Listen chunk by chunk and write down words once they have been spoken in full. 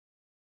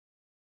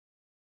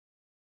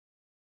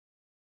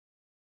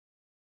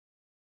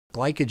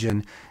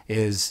Glycogen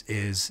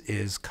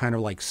is kind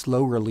of like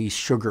slow release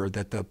sugar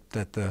that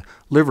the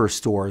liver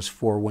stores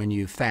for when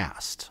you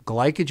fast.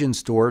 Glycogen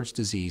storage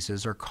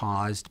diseases are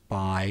caused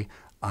by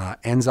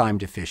enzyme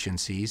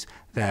deficiencies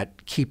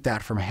that keep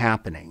that from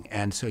happening.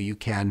 And so you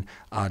can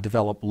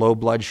develop low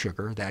blood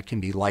sugar that can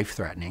be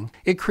life-threatening.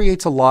 It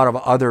creates a lot of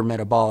other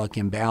metabolic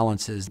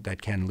imbalances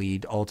that can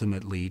lead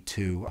ultimately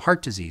to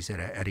heart disease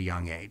at a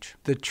young age.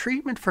 The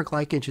treatment for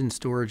glycogen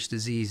storage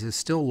disease is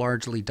still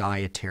largely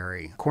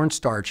dietary.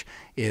 Cornstarch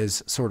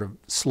is sort of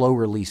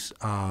slow-release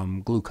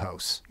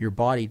glucose. Your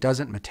body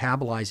doesn't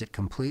metabolize it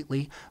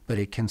completely, but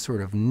it can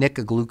sort of nick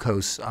a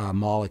glucose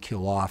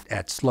molecule off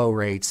at slow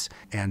rates.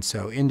 And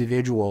so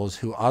individuals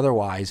who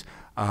otherwise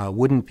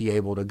wouldn't be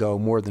able to go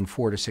more than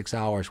 4 to 6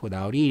 hours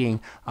without eating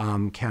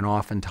can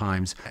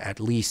oftentimes at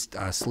least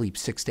sleep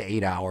 6 to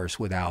 8 hours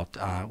without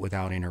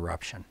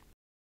interruption.